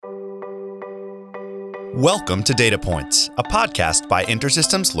Welcome to Data Points, a podcast by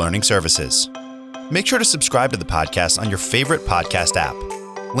InterSystems Learning Services. Make sure to subscribe to the podcast on your favorite podcast app.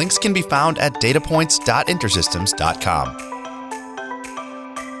 Links can be found at datapoints.intersystems.com.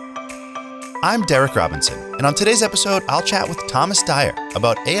 I'm Derek Robinson, and on today's episode, I'll chat with Thomas Dyer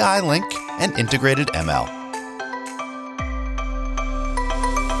about AI Link and integrated ML.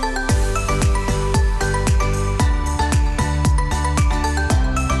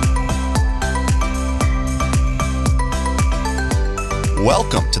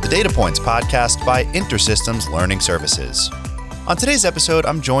 Welcome to the Data Points podcast by InterSystems Learning Services. On today's episode,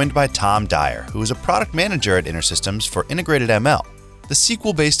 I'm joined by Tom Dyer, who is a product manager at InterSystems for Integrated ML, the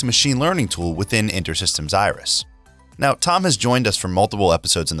SQL-based machine learning tool within InterSystems Iris. Now, Tom has joined us for multiple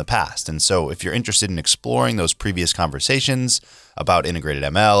episodes in the past, and so if you're interested in exploring those previous conversations about integrated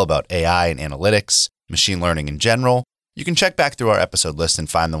ML, about AI and analytics, machine learning in general, you can check back through our episode list and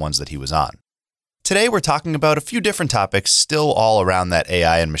find the ones that he was on. Today, we're talking about a few different topics still all around that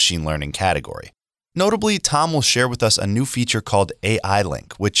AI and machine learning category. Notably, Tom will share with us a new feature called AI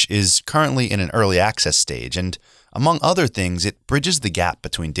Link, which is currently in an early access stage, and among other things, it bridges the gap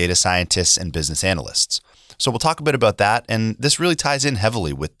between data scientists and business analysts. So we'll talk a bit about that, and this really ties in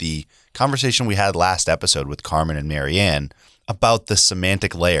heavily with the conversation we had last episode with Carmen and Marianne about the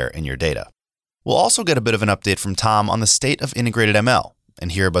semantic layer in your data. We'll also get a bit of an update from Tom on the state of integrated ML,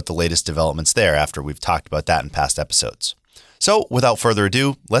 and hear about the latest developments there after we've talked about that in past episodes. So, without further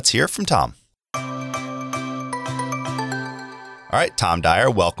ado, let's hear from Tom. All right, Tom Dyer,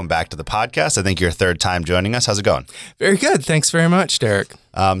 welcome back to the podcast. I think your third time joining us. How's it going? Very good. Thanks very much, Derek.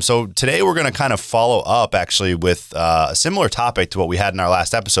 So today we're going to kind of follow up actually with a similar topic to what we had in our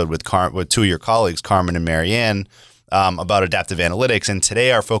last episode with two of your colleagues, Carmen and Marianne, about adaptive analytics. And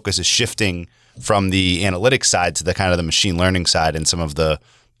today our focus is shifting from the analytics side to the kind of the machine learning side and some of the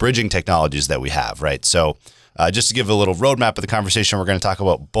bridging technologies that we have, right? So just to give a little roadmap of the conversation, we're going to talk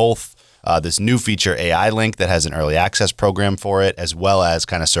about both this new feature, AI Link, that has an early access program for it, as well as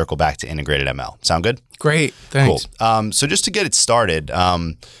kind of circle back to integrated ML. Sound good? Great. Thanks. Cool. So just to get it started,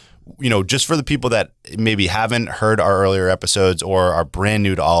 just for the people that maybe haven't heard our earlier episodes or are brand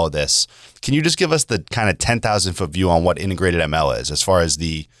new to all of this, can you just give us the kind of 10,000 foot view on what integrated ML is, as far as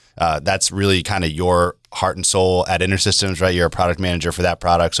that's really kind of your heart and soul at InterSystems, right? You're a product manager for that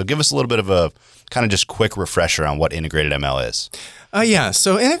product. So give us a little bit of a kind of just quick refresher on what integrated ML is.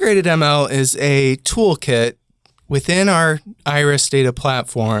 So integrated ML is a toolkit within our Iris data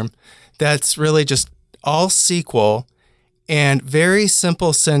platform that's really just all SQL and very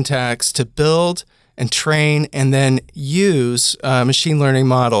simple syntax to build and train and then use machine learning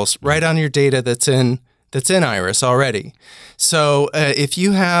models right on your data that's in Iris already. So if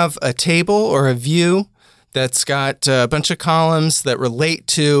you have a table or a view that's got a bunch of columns that relate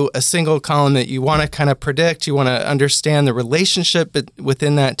to a single column that you want to kind of predict, you want to understand the relationship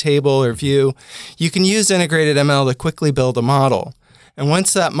within that table or view, you can use integrated ML to quickly build a model. And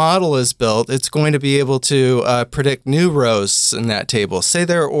once that model is built, it's going to be able to predict new rows in that table, say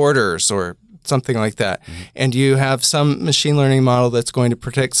their orders or something like that. Mm-hmm. And you have some machine learning model that's going to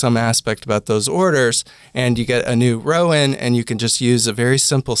predict some aspect about those orders, and you get a new row in, and you can just use a very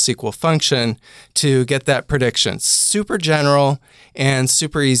simple SQL function to get that prediction. Super general and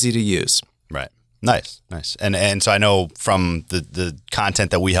super easy to use. Right. Nice. And so I know from the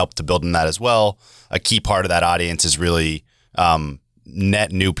content that we help to build in that as well, a key part of that audience is really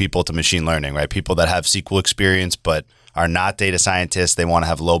net new people to machine learning, right? People that have SQL experience but are not data scientists. They want to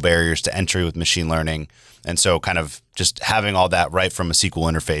have low barriers to entry with machine learning. And so kind of just having all that right from a SQL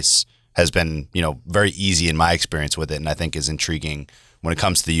interface has been, very easy in my experience with it, and I think is intriguing when it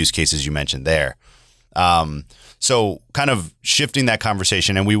comes to the use cases you mentioned there. So kind of shifting that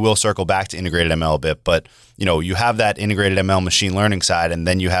conversation, and we will circle back to integrated ML a bit, but you have that integrated ML machine learning side, and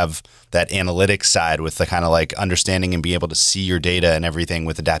then you have that analytics side with the kind of like understanding and being able to see your data and everything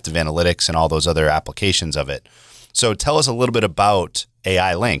with adaptive analytics and all those other applications of it. So tell us a little bit about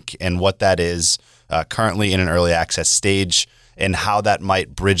AI Link and what that is currently in an early access stage, and how that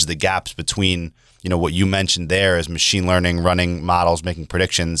might bridge the gaps between, what you mentioned there as machine learning, running models, making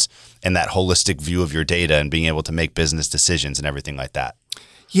predictions, and that holistic view of your data and being able to make business decisions and everything like that.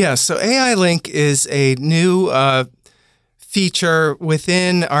 Yeah, so AI Link is a new feature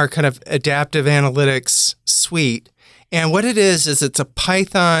within our kind of adaptive analytics suite. And what it is it's a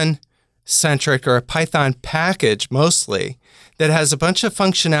Python-centric or a Python package mostly that has a bunch of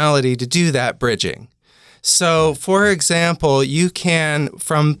functionality to do that bridging. So, for example, you can,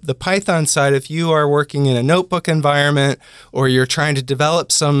 from the Python side, if you are working in a notebook environment or you're trying to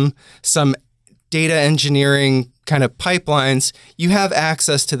develop some data engineering kind of pipelines, you have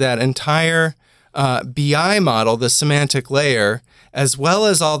access to that entire BI model, the semantic layer, as well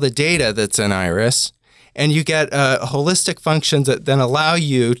as all the data that's in Iris. And you get holistic functions that then allow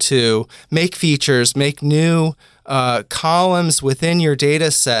you to make features, make new columns within your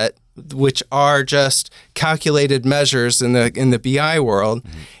data set, which are just calculated measures in the BI world.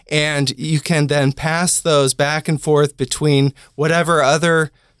 Mm-hmm. And you can then pass those back and forth between whatever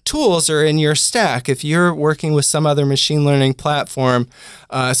other tools are in your stack. If you're working with some other machine learning platform,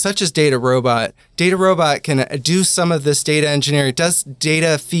 such as DataRobot, DataRobot can do some of this data engineering. It does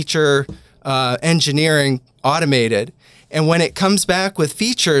data feature engineering automated. And when it comes back with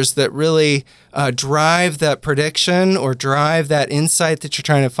features that really drive that prediction or drive that insight that you're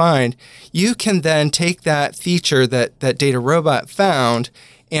trying to find, you can then take that feature that DataRobot found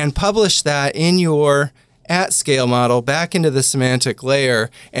and publish that in your at-scale model back into the semantic layer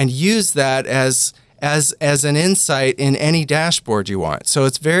and use that as an insight in any dashboard you want. So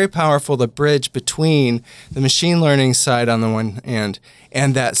it's very powerful to bridge between the machine learning side on the one hand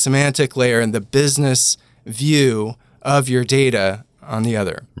and that semantic layer and the business view of your data on the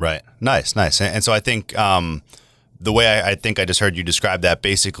other. Right. Nice. And so I think the way I think I just heard you describe that,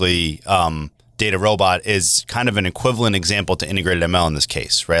 basically DataRobot is kind of an equivalent example to integrated ML in this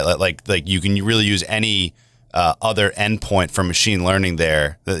case, right? Like you can really use any other endpoint for machine learning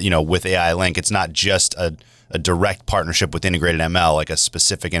there, with AI Link. It's not just a direct partnership with integrated ML, like a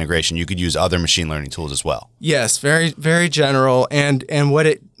specific integration. You could use other machine learning tools as well. Yes, very, very general. And what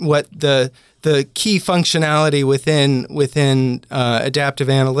the key functionality within adaptive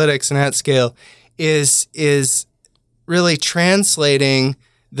analytics and at scale is really translating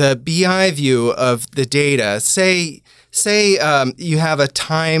the BI view of the data. Say you have a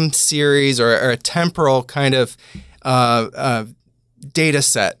time series or a temporal kind of data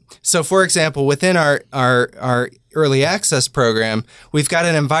set. So, for example, within our early access program, we've got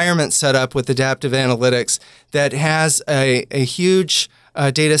an environment set up with adaptive analytics that has a huge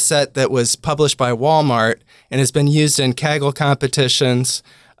data set that was published by Walmart and has been used in Kaggle competitions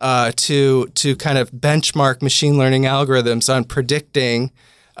to kind of benchmark machine learning algorithms on predicting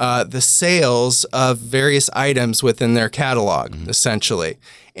the sales of various items within their catalog, essentially,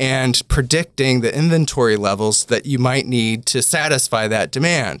 and predicting the inventory levels that you might need to satisfy that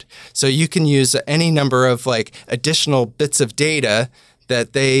demand. So you can use any number of additional bits of data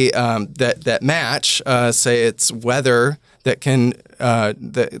that they that match. Say it's weather that can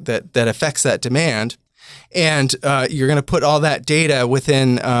that affects that demand, and you're going to put all that data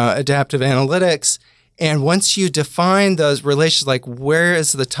within adaptive analytics. And once you define those relations, like where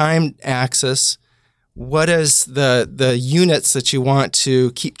is the time axis, what is the units that you want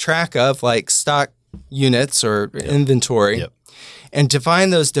to keep track of, like stock units or inventory, and define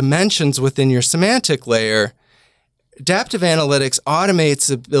those dimensions within your semantic layer, adaptive analytics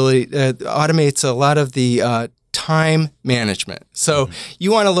automates a lot of the time management. So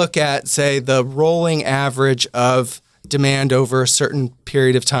you want to look at, say, the rolling average of demand over a certain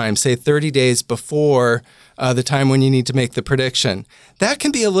period of time, say 30 days before the time when you need to make the prediction. That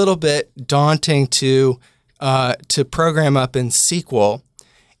can be a little bit daunting to program up in SQL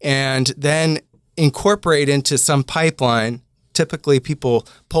and then incorporate into some pipeline. Typically, people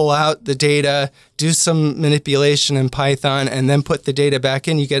pull out the data, do some manipulation in Python, and then put the data back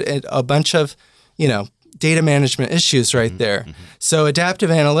in. You get a bunch of, data management issues right there. So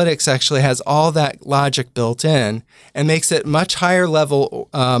adaptive analytics actually has all that logic built in and makes it much higher level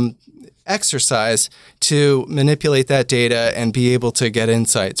exercise to manipulate that data and be able to get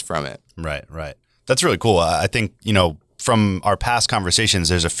insights from it. Right. That's really cool. I think, from our past conversations,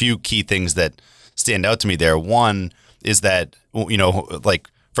 there's a few key things that stand out to me there. One is that,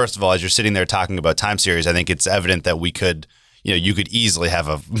 first of all, as you're sitting there talking about time series, I think it's evident that we could, you could easily have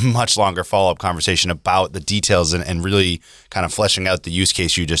a much longer follow-up conversation about the details and really kind of fleshing out the use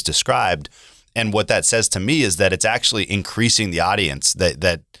case you just described. And what that says to me is that it's actually increasing the audience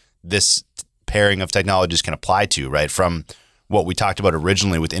that this pairing of technologies can apply to, right? From what we talked about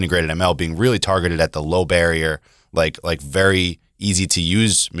originally with integrated ML being really targeted at the low barrier, like very easy to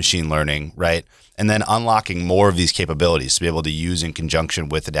use machine learning, right? And then unlocking more of these capabilities to be able to use in conjunction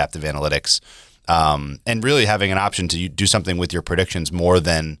with adaptive analytics. And really having an option to do something with your predictions more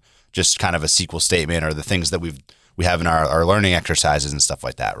than just kind of a SQL statement or the things that we have in our learning exercises and stuff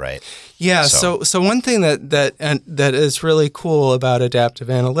like that, right? Yeah. So one thing that is really cool about adaptive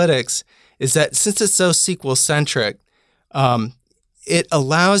analytics is that since it's so SQL centric, it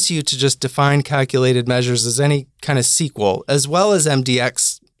allows you to just define calculated measures as any kind of SQL, as well as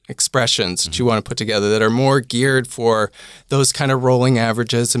MDX expressions that you want to put together that are more geared for those kind of rolling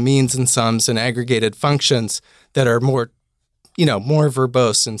averages and means and sums and aggregated functions that are more, more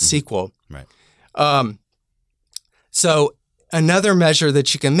verbose in SQL. Right. So another measure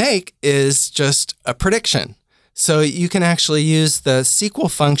that you can make is just a prediction. So you can actually use the SQL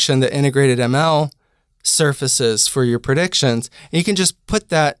function that integrated ML surfaces for your predictions. And you can just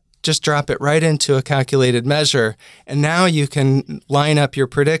drop it right into a calculated measure. And now you can line up your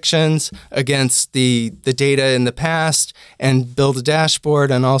predictions against the data in the past and build a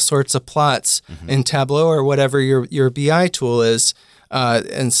dashboard and all sorts of plots in Tableau or whatever your BI tool is.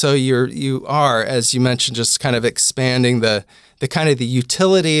 And so you are, as you mentioned, just kind of expanding the kind of the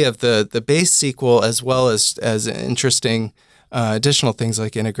utility of the base SQL as well as interesting additional things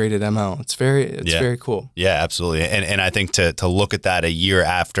like integrated ML. It's very cool. Yeah, absolutely. And I think to look at that a year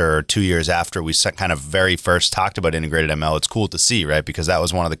after or 2 years after we kind of very first talked about integrated ML, it's cool to see, right? Because that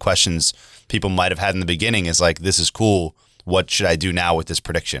was one of the questions people might have had in the beginning is like, this is cool. What should I do now with this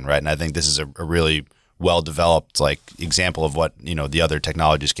prediction, right? And I think this is a really well-developed like example of what, the other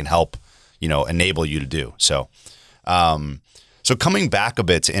technologies can help, enable you to do. So, so coming back a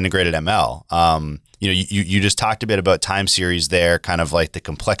bit to integrated ML, you just talked a bit about time series there, kind of like the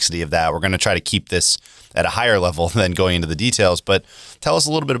complexity of that. We're going to try to keep this at a higher level than going into the details, but tell us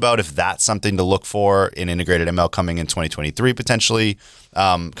a little bit about if that's something to look for in integrated ML coming in 2023 potentially.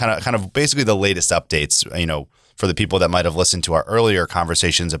 Kind of basically the latest updates, for the people that might have listened to our earlier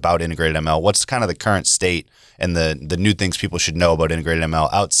conversations about integrated ML. What's kind of the current state and the new things people should know about integrated ML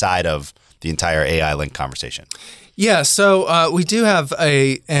outside of the entire AI link conversation? Yeah, so we do have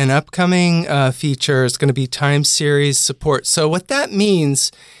an upcoming feature. It's going to be time series support. So what that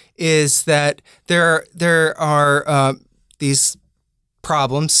means is that there are these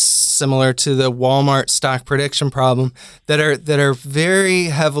problems similar to the Walmart stock prediction problem that are very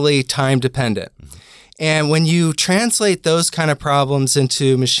heavily time dependent. And when you translate those kind of problems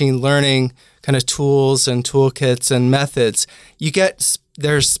into machine learning kind of tools and toolkits and methods,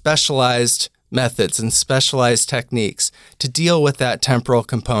 there's specialized methods and specialized techniques to deal with that temporal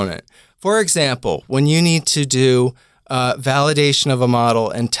component. For example, when you need to do validation of a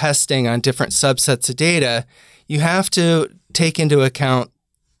model and testing on different subsets of data, you have to take into account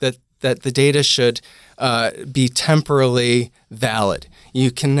that the data should be temporally valid.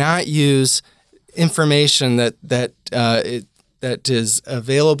 You cannot use information that is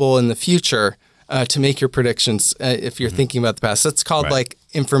available in the future to make your predictions if you're thinking about the past. That's called like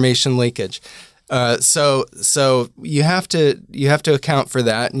information leakage. So you have to account for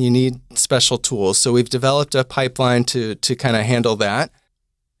that, and you need special tools. So we've developed a pipeline to kind of handle that.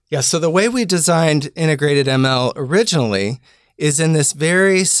 Yeah. So the way we designed integrated ML originally is in this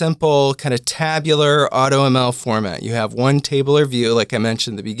very simple kind of tabular AutoML format. You have one tabular view, like I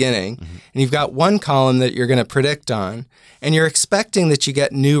mentioned at the beginning, and you've got one column that you're going to predict on, and you're expecting that you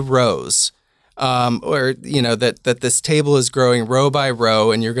get new rows. Or that this table is growing row by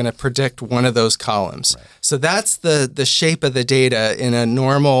row, and you're going to predict one of those columns. Right. So that's the shape of the data in a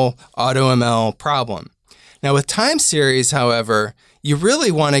normal AutoML problem. Now with time series, however, you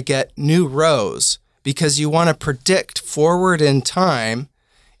really want to get new rows because you want to predict forward in time.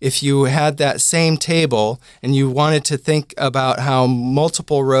 If you had that same table and you wanted to think about how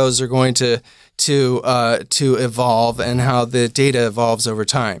multiple rows are going to evolve and how the data evolves over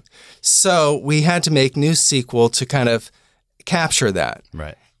time. So we had to make new SQL to kind of capture that.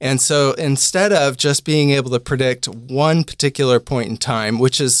 Right. And so instead of just being able to predict one particular point in time,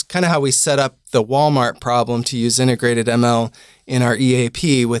 which is kind of how we set up the Walmart problem to use integrated ML in our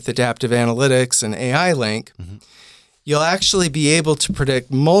EAP with adaptive analytics and AI link, you'll actually be able to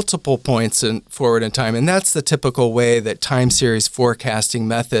predict multiple points forward in time. And that's the typical way that time series forecasting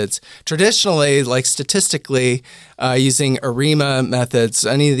methods, traditionally, like statistically, using ARIMA methods,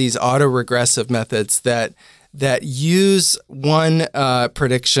 any of these autoregressive methods that use one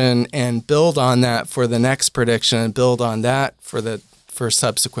prediction and build on that for the next prediction and build on that for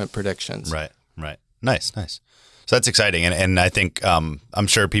subsequent predictions. Right. Nice. So that's exciting. And I think I'm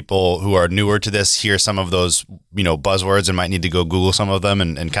sure people who are newer to this hear some of those, buzzwords and might need to go Google some of them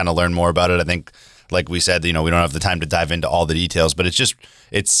and kind of learn more about it. I think, like we said, we don't have the time to dive into all the details, but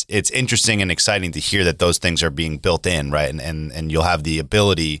it's interesting and exciting to hear that those things are being built in, right? And you'll have the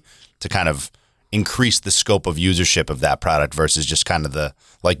ability to kind of increase the scope of usership of that product versus just kind of the,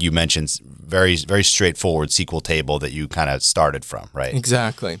 like you mentioned, very, very straightforward SQL table that you kind of started from, right?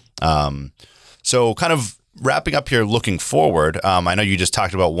 Exactly. So kind of wrapping up here, looking forward, I know you just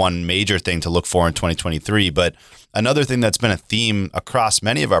talked about one major thing to look for in 2023, but another thing that's been a theme across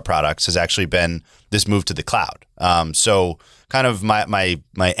many of our products has actually been this move to the cloud. So kind of my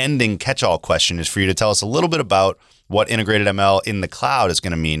ending catch-all question is for you to tell us a little bit about what integrated ML in the cloud is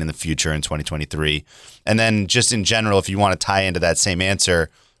going to mean in the future in 2023. And then just in general, if you want to tie into that same answer,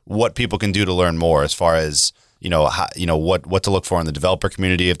 what people can do to learn more as far as, what to look for in the developer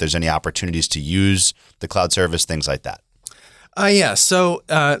community, if there's any opportunities to use the cloud service, things like that. So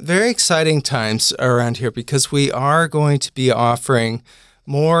very exciting times around here because we are going to be offering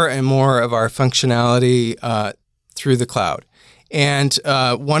more and more of our functionality through the cloud. And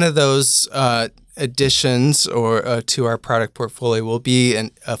one of those additions to our product portfolio will be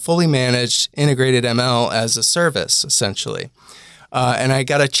a fully managed integrated ML as a service, essentially. And I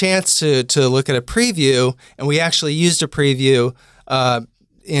got a chance to look at a preview, and we actually used a preview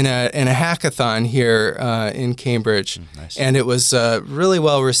in a hackathon here in Cambridge. Nice. And it was really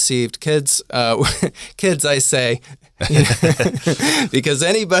well received. Kids, I say, because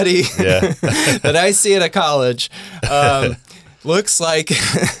anybody that I see at a college looks like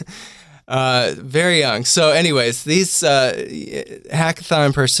very young. So anyways, these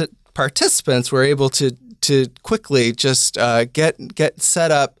hackathon participants were able to quickly just get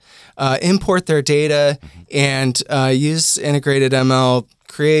set up, import their data, and use integrated ML,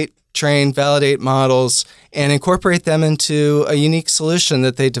 create, train, validate models, and incorporate them into a unique solution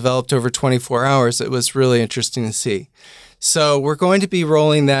that they developed over 24 hours. It was really interesting to see. So we're going to be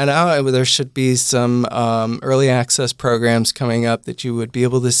rolling that out. There should be some early access programs coming up that you would be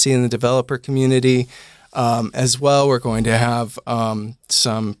able to see in the developer community. As well, we're going to have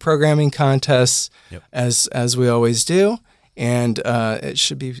some programming contests, as we always do, and it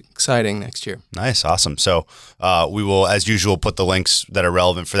should be exciting next year. Nice, awesome. So we will, as usual, put the links that are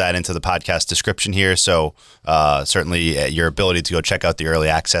relevant for that into the podcast description here. So certainly your ability to go check out the early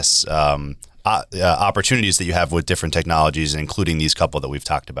access opportunities that you have with different technologies, including these couple that we've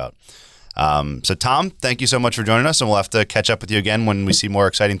talked about. So Tom, thank you so much for joining us, and we'll have to catch up with you again when we see more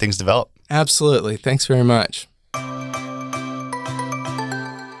exciting things develop. Absolutely. Thanks very much.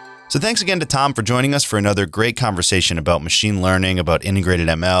 So thanks again to Tom for joining us for another great conversation about machine learning, about integrated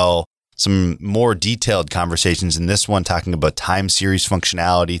ML, some more detailed conversations in this one, talking about time series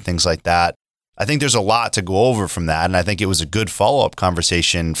functionality, things like that. I think there's a lot to go over from that, and I think it was a good follow-up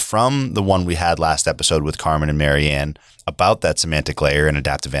conversation from the one we had last episode with Carmen and Marianne about that semantic layer and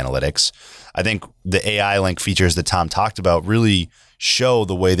adaptive analytics. I think the AI link features that Tom talked about really show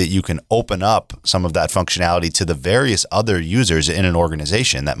the way that you can open up some of that functionality to the various other users in an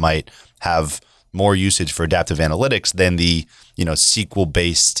organization that might have more usage for adaptive analytics than the,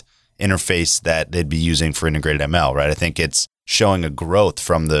 SQL-based interface that they'd be using for integrated ML, right? I think it's showing a growth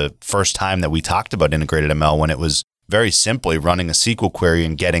from the first time that we talked about integrated ML when it was very simply running a SQL query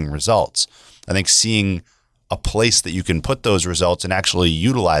and getting results. I think seeing a place that you can put those results and actually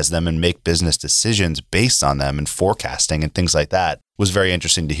utilize them and make business decisions based on them and forecasting and things like that was very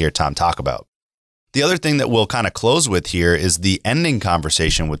interesting to hear Tom talk about. The other thing that we'll kind of close with here is the ending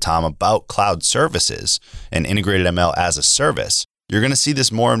conversation with Tom about cloud services and integrated ML as a service. You're going to see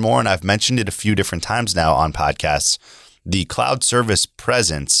this more and more, and I've mentioned it a few different times now on podcasts. The cloud service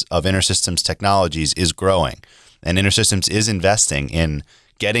presence of InterSystems Technologies is growing, and InterSystems is investing in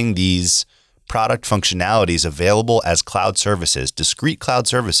getting these product functionalities available as cloud services, discrete cloud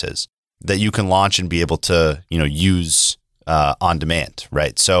services that you can launch and be able to, use on demand,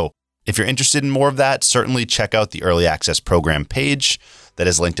 right? So if you're interested in more of that, certainly check out the early access program page that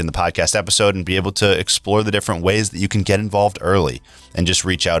is linked in the podcast episode and be able to explore the different ways that you can get involved early, and just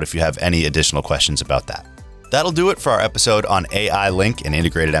reach out if you have any additional questions about that. That'll do it for our episode on AI Link and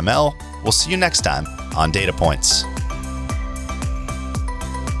integrated ML. We'll see you next time on Data Points.